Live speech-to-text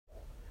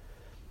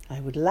I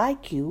would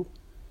like you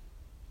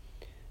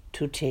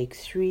to take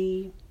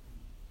 3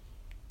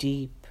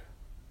 deep,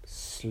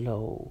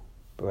 slow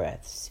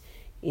breaths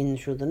in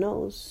through the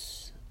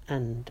nose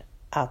and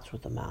out through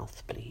the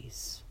mouth,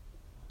 please.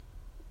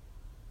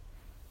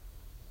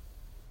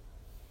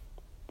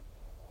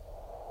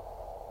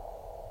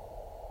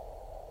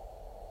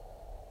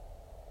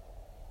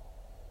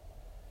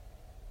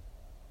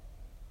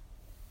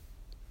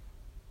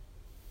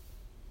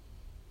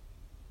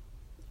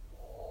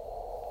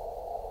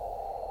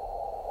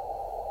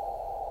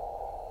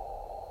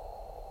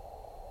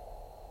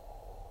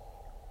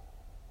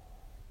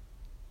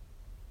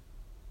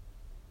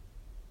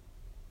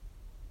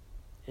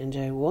 And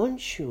I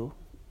want you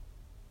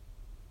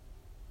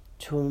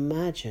to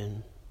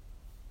imagine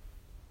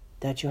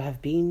that you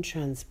have been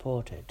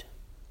transported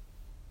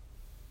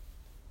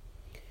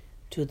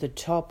to the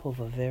top of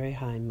a very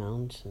high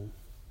mountain.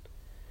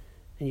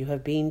 And you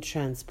have been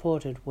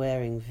transported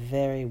wearing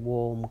very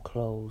warm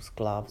clothes,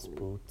 gloves,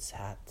 boots,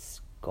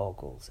 hats,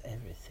 goggles,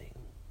 everything.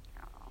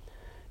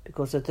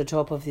 Because at the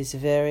top of this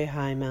very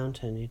high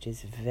mountain, it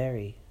is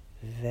very,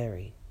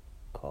 very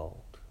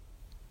cold.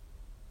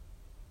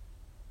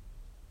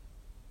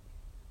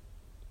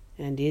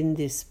 And in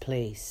this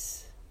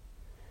place,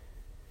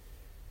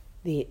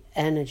 the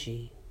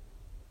energy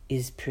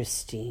is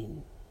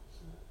pristine.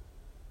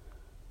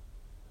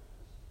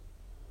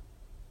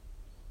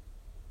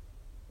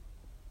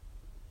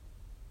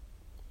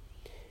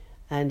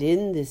 And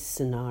in this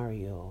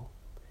scenario,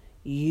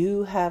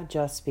 you have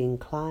just been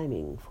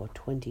climbing for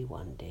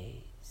 21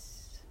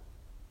 days.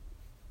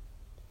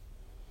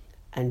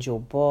 And your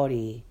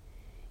body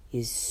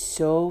is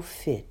so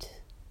fit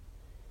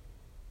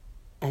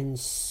and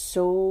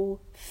so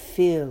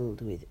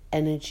filled with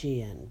energy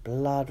and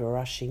blood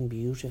rushing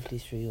beautifully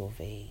through your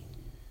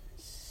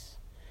veins.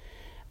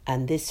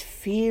 And this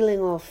feeling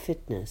of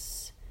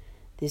fitness,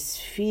 this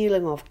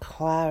feeling of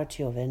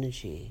clarity of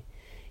energy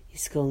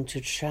is going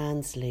to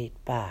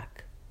translate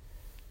back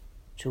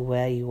to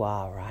where you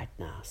are right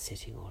now,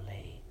 sitting or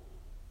laying.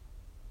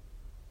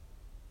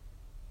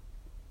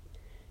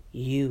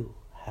 You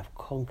have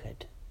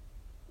conquered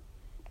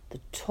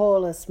the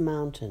tallest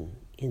mountain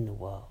in the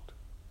world.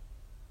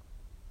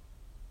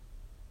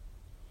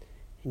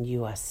 And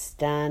you are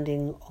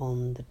standing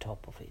on the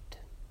top of it.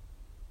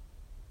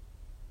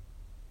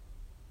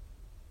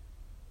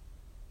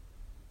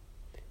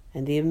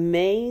 And the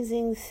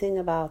amazing thing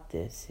about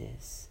this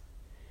is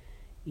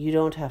you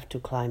don't have to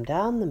climb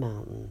down the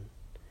mountain,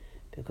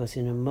 because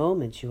in a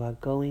moment you are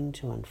going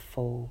to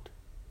unfold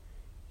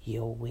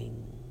your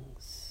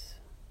wings.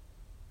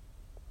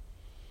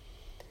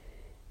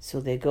 So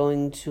they're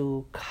going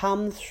to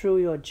come through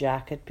your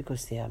jacket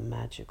because they are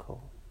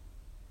magical.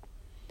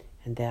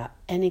 And they are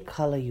any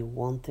color you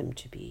want them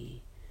to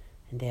be.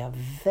 And they are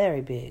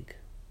very big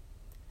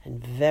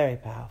and very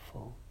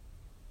powerful.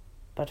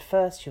 But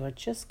first you are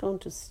just going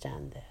to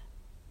stand there.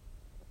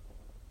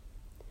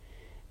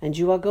 And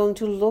you are going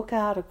to look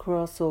out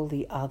across all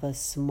the other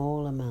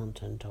smaller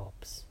mountain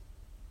tops.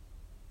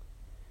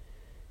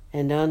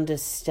 And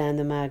understand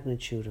the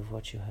magnitude of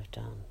what you have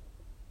done.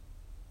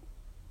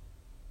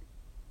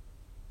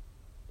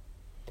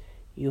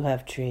 You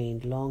have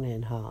trained long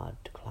and hard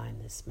to climb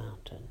this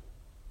mountain.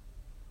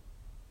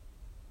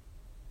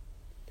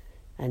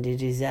 And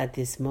it is at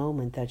this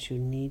moment that you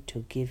need to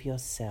give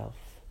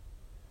yourself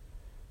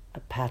a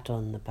pat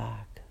on the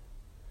back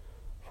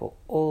for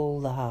all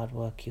the hard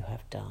work you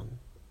have done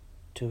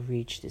to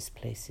reach this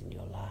place in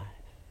your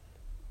life.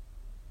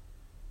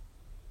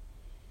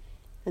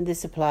 And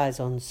this applies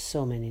on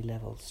so many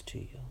levels to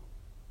you,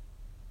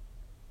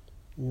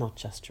 not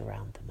just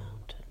around the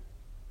mountain.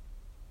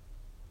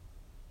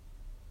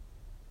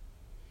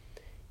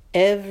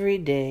 Every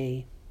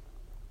day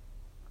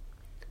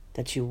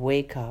that you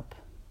wake up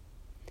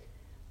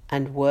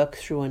and work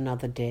through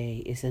another day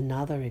is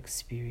another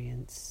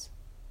experience.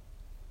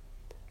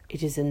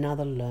 It is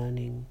another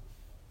learning,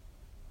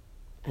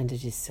 and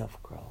it is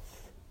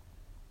self-growth.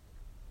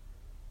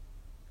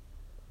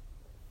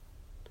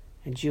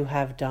 And you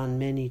have done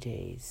many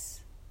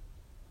days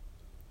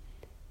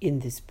in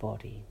this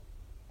body.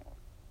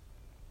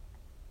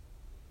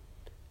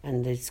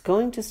 And it's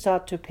going to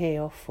start to pay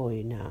off for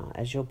you now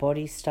as your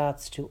body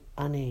starts to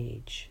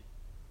unage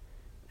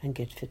and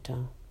get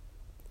fitter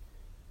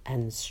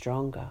and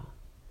stronger.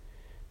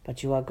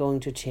 But you are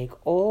going to take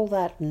all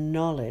that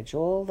knowledge,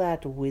 all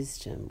that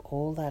wisdom,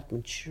 all that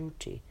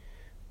maturity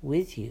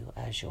with you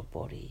as your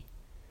body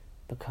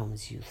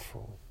becomes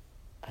youthful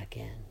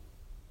again.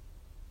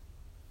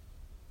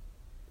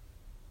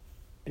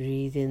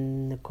 Breathe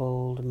in the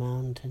cold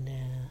mountain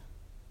air.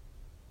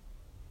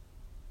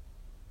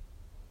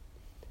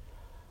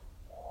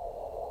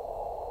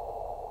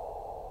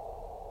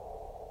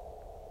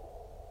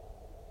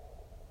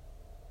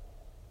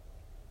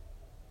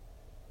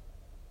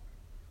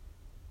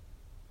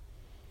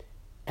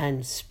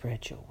 And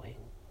spread your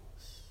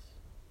wings.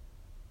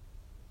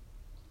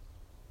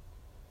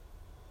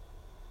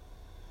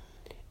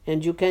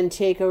 And you can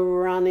take a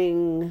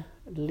running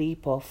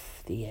leap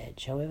off the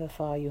edge, however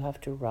far you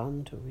have to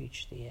run to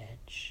reach the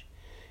edge.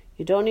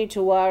 You don't need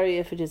to worry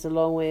if it is a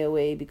long way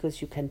away,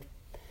 because you can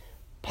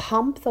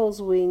pump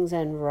those wings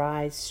and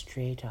rise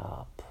straight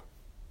up.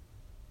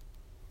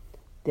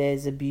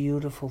 There's a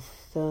beautiful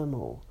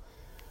thermal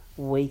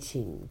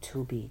waiting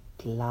to be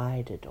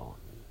glided on.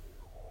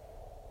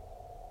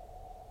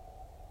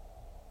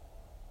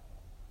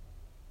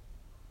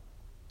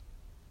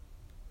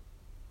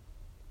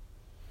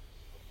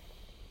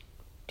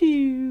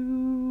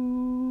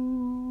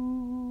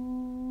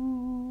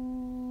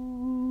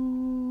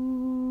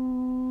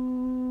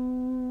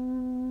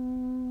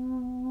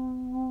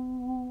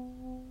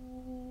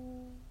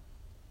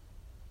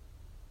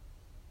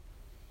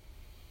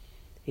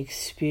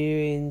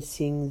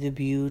 Experiencing the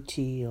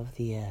beauty of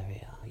the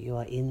area. You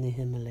are in the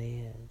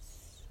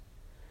Himalayas.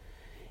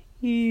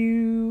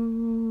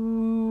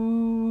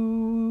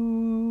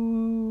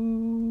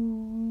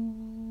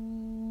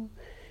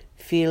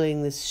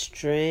 Feeling the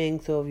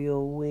strength of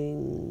your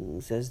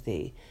wings as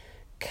they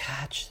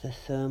catch the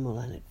thermal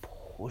and it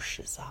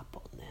pushes up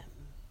on them.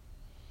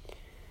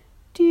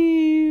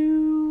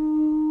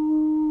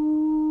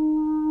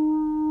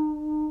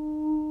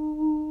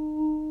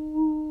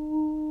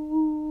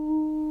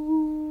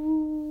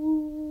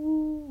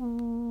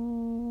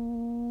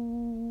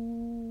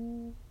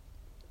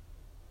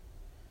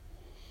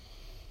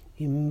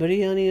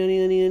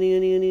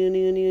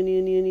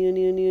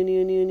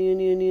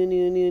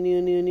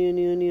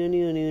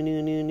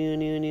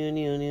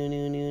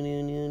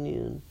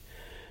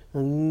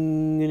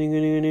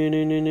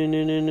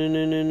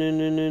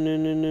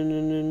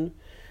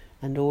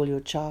 And all your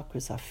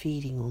chakras are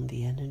feeding on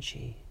the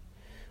energy.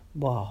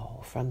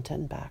 Wow, front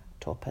and back,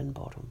 top and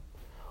bottom.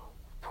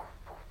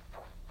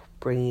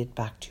 Bringing it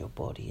back to your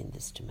body in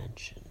this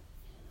dimension.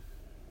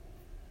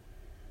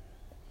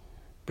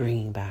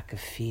 Bringing back a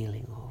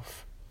feeling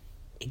of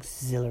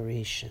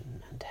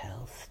exhilaration and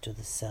health to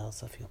the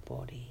cells of your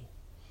body.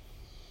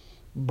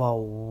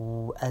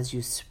 Bow, as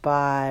you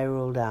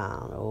spiral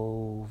down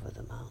over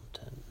the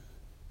mountain.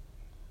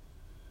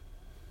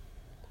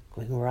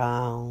 Going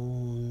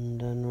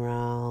round and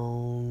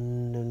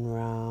round and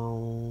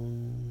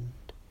round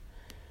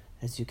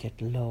as you get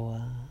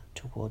lower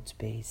towards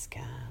base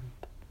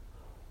camp.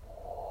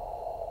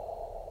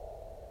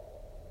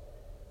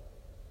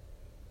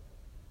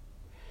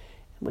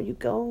 And when you're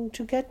going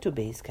to get to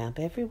base camp,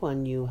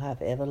 everyone you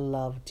have ever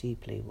loved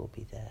deeply will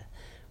be there,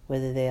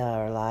 whether they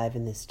are alive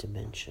in this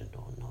dimension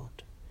or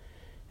not.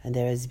 And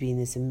there has been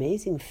this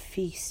amazing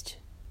feast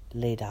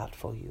laid out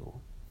for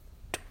you.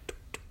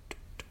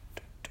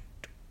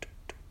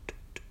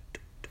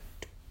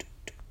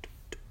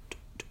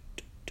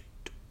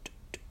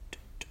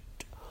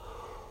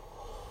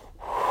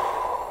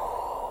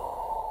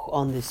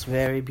 On this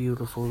very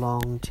beautiful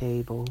long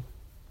table.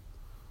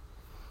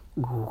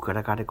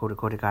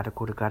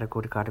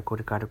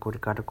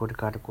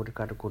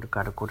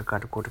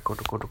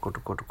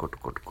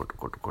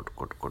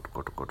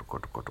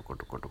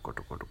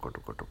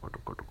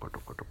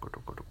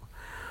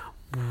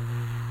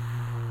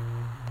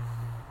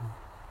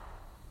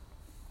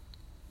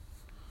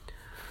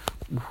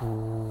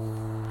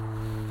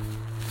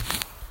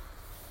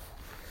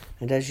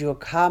 And as you're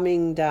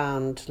coming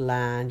down to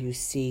land, you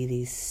see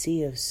these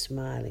sea of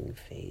smiling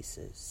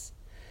faces.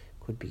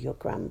 Could be your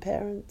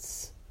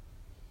grandparents,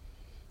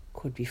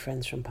 could be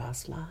friends from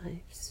past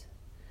lives.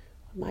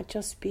 It might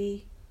just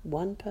be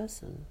one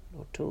person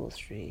or two or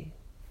three.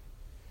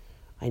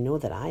 I know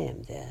that I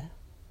am there,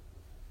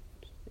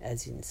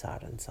 as in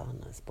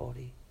Saransana's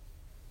body.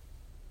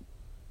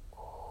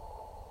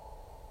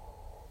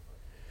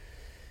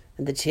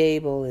 And the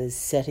table is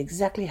set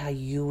exactly how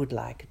you would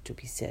like it to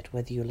be set,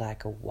 whether you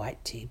like a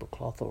white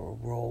tablecloth or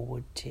a raw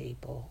wood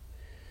table.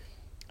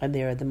 And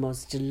there are the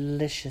most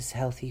delicious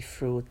healthy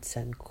fruits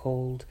and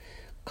cold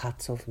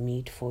cuts of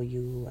meat for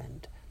you,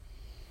 and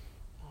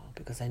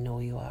because I know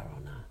you are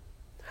on a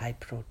high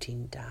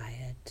protein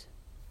diet.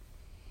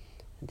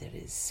 And there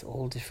is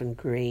all different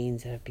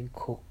grains that have been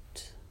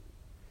cooked.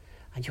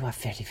 And you are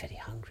very, very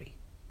hungry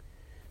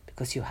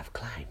because you have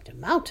climbed a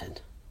mountain.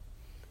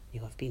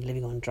 You have been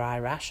living on dry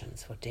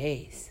rations for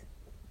days.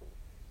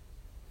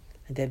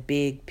 And there are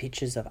big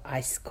pitchers of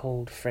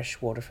ice-cold fresh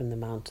water from the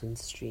mountain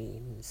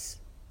streams.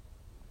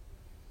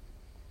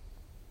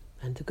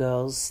 And the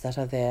girls that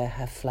are there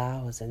have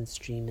flowers and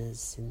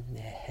streamers in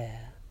their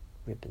hair,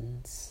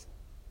 ribbons.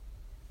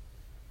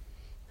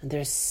 And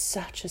there is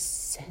such a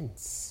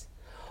sense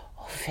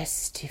of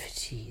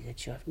festivity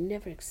that you have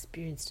never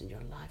experienced in your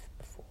life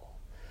before.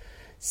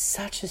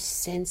 Such a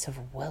sense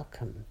of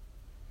welcome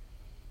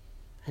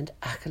and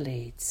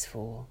accolades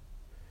for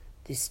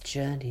this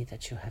journey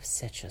that you have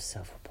set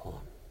yourself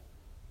upon.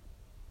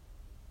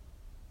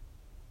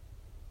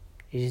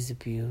 It is a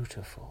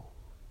beautiful,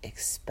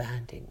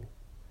 expanding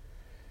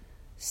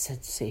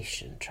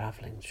sensation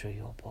traveling through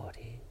your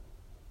body.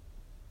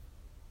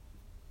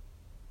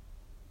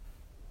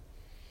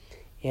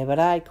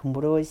 Ebarai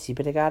kumburo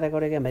sipregara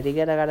gorega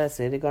medigara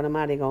serigona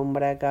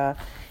marigombraga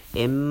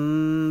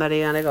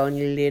embarigana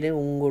gonilere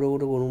unguru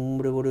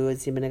umburu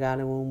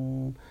simenegana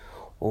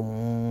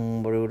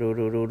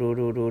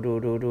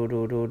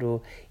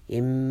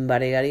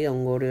imbarigari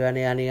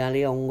ungurigani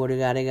ali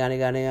ungurigani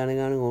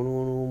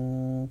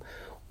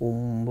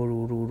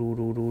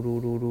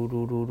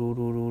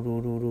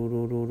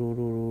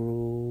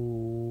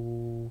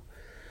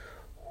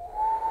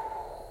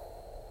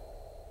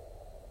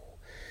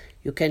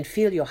You can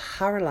feel your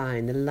hara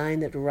line, the line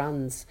that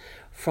runs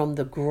from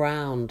the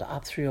ground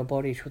up through your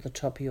body to the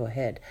top of your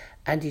head.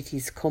 And it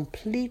is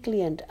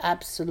completely and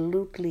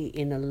absolutely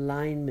in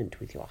alignment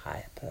with your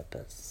higher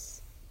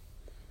purpose.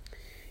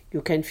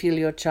 You can feel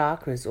your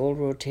chakras all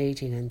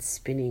rotating and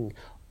spinning,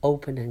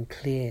 open and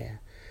clear,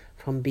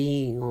 from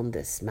being on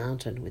this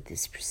mountain with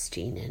this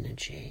pristine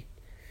energy.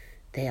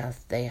 They are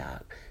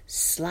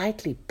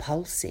slightly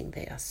pulsing.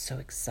 They are so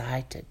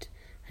excited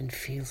and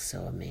feel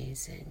so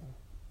amazing.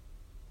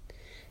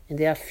 And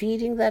they are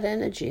feeding that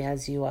energy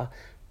as you are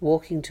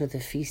walking to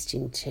the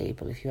feasting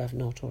table, if you have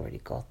not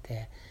already got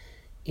there,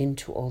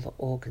 into all the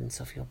organs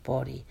of your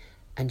body.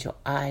 And your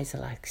eyes are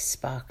like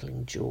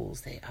sparkling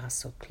jewels. They are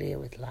so clear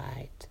with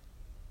light.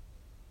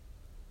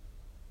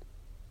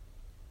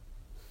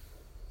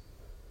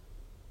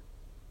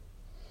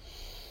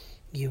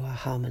 You are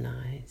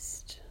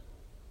harmonized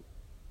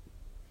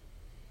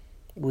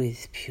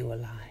with pure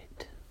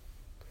light.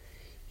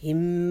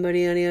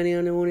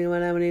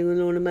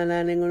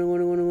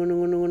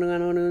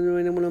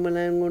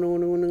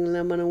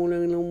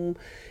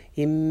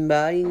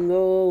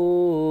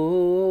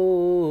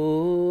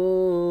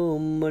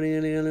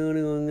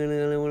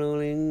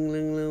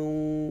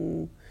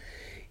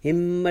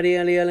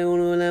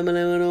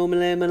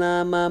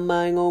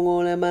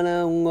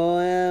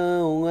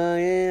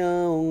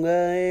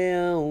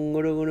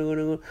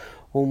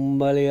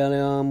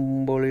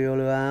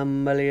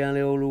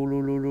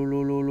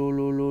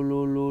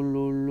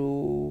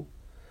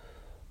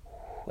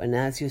 And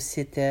as you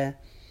sit there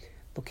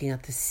looking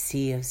at the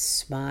sea of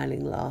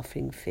smiling,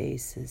 laughing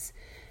faces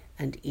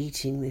and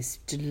eating this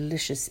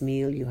delicious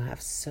meal you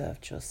have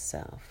served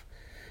yourself,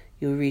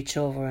 you reach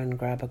over and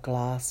grab a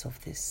glass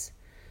of this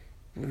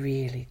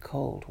really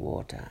cold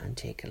water and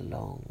take a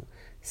long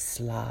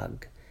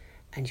slug,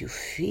 and you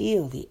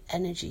feel the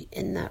energy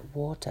in that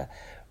water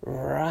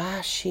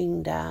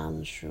rushing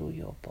down through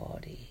your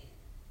body.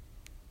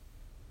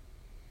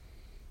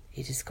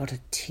 It has got a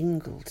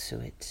tingle to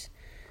it,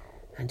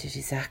 and it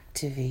is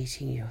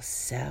activating your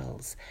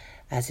cells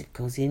as it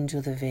goes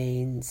into the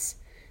veins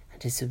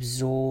and is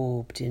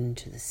absorbed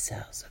into the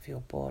cells of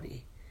your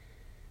body.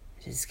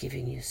 It is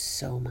giving you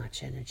so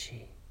much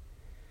energy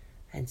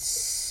and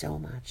so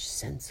much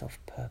sense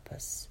of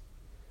purpose.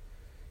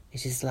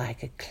 It is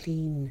like a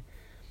clean,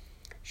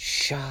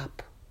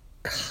 sharp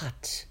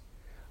cut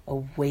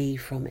away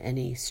from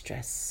any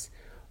stress,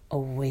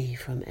 away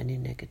from any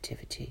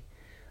negativity,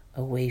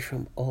 away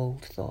from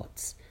old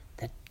thoughts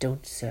that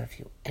don't serve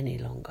you any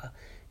longer.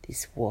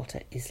 This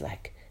water is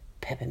like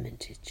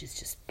peppermint. It is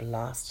just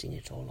blasting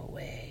it all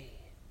away.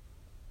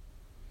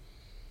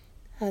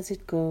 As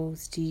it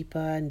goes deeper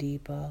and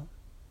deeper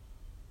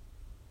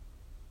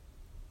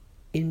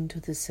into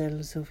the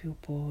cells of your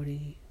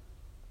body,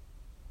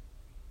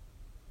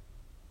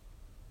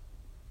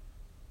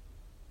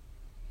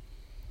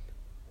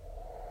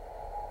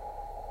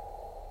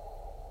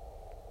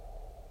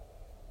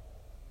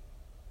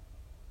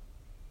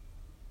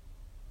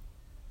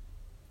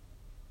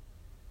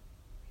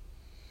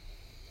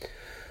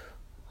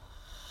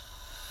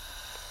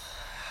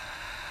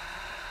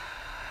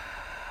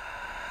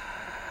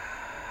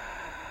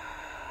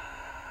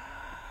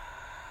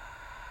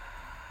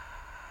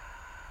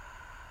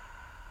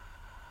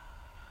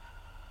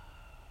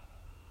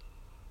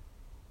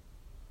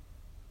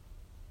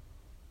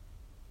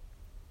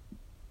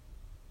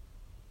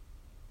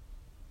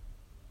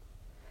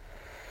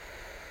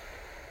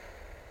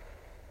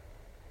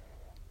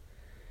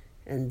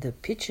 and the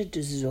pitcher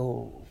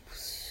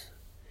dissolves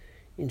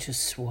into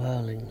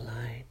swirling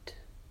light,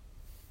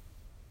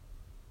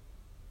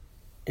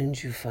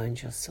 and you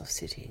find yourself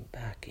sitting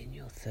back in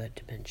your third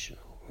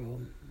dimensional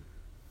room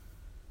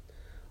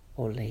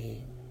or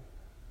laying.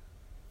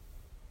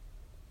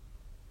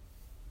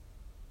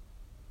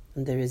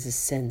 And there is a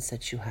sense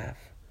that you have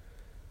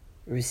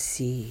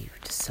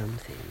received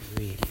something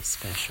really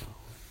special.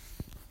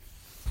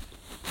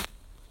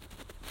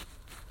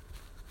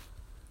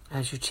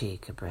 As you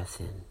take a breath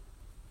in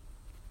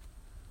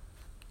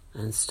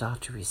and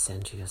start to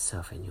recenter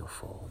yourself in your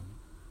form.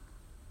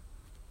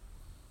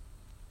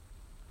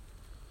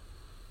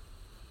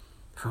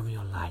 From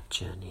your light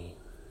journey